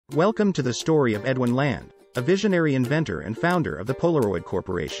Welcome to the story of Edwin Land, a visionary inventor and founder of the Polaroid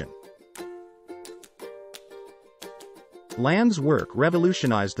Corporation. Land's work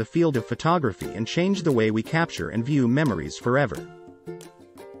revolutionized the field of photography and changed the way we capture and view memories forever.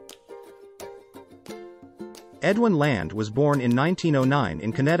 Edwin Land was born in 1909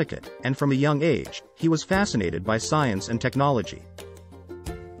 in Connecticut, and from a young age, he was fascinated by science and technology.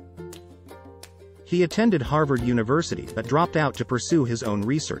 He attended Harvard University but dropped out to pursue his own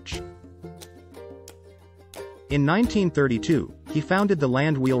research. In 1932, he founded the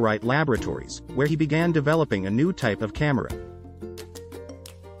Land Wheelwright Laboratories, where he began developing a new type of camera.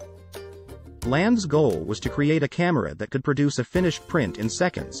 Land's goal was to create a camera that could produce a finished print in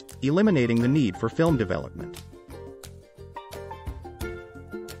seconds, eliminating the need for film development.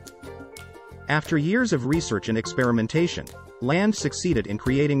 After years of research and experimentation, Land succeeded in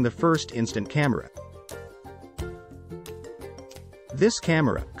creating the first instant camera. This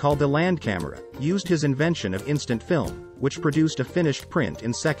camera, called the Land camera, used his invention of instant film, which produced a finished print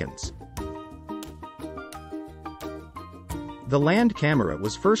in seconds. The Land camera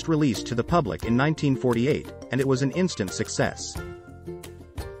was first released to the public in 1948, and it was an instant success.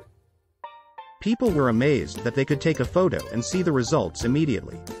 People were amazed that they could take a photo and see the results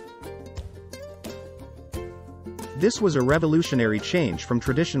immediately. This was a revolutionary change from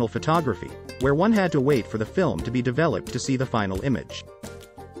traditional photography, where one had to wait for the film to be developed to see the final image.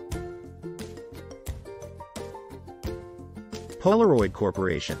 Polaroid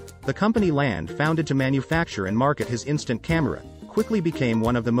Corporation, the company Land founded to manufacture and market his instant camera, quickly became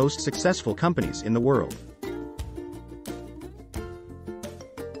one of the most successful companies in the world.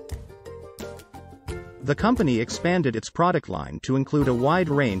 The company expanded its product line to include a wide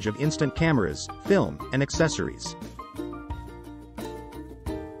range of instant cameras, film, and accessories.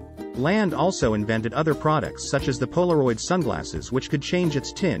 Land also invented other products such as the Polaroid sunglasses, which could change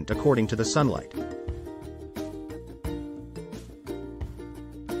its tint according to the sunlight.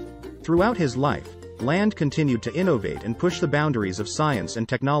 Throughout his life, Land continued to innovate and push the boundaries of science and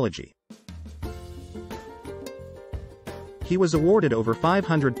technology. He was awarded over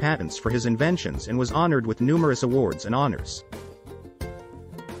 500 patents for his inventions and was honored with numerous awards and honors.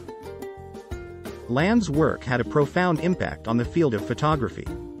 Land's work had a profound impact on the field of photography.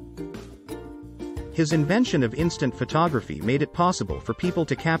 His invention of instant photography made it possible for people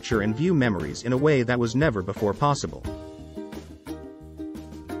to capture and view memories in a way that was never before possible.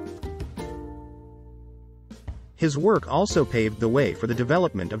 His work also paved the way for the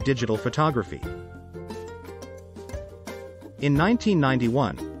development of digital photography. In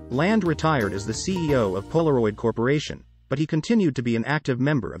 1991, Land retired as the CEO of Polaroid Corporation, but he continued to be an active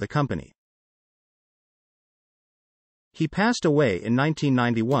member of the company. He passed away in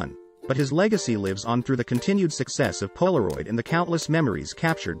 1991, but his legacy lives on through the continued success of Polaroid and the countless memories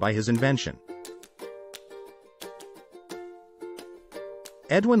captured by his invention.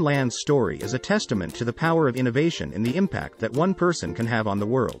 Edwin Land's story is a testament to the power of innovation and the impact that one person can have on the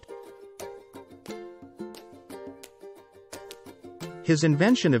world. His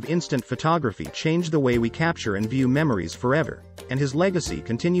invention of instant photography changed the way we capture and view memories forever, and his legacy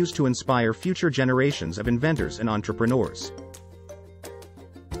continues to inspire future generations of inventors and entrepreneurs.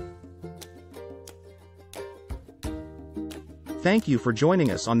 Thank you for joining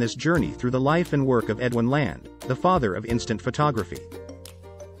us on this journey through the life and work of Edwin Land, the father of instant photography.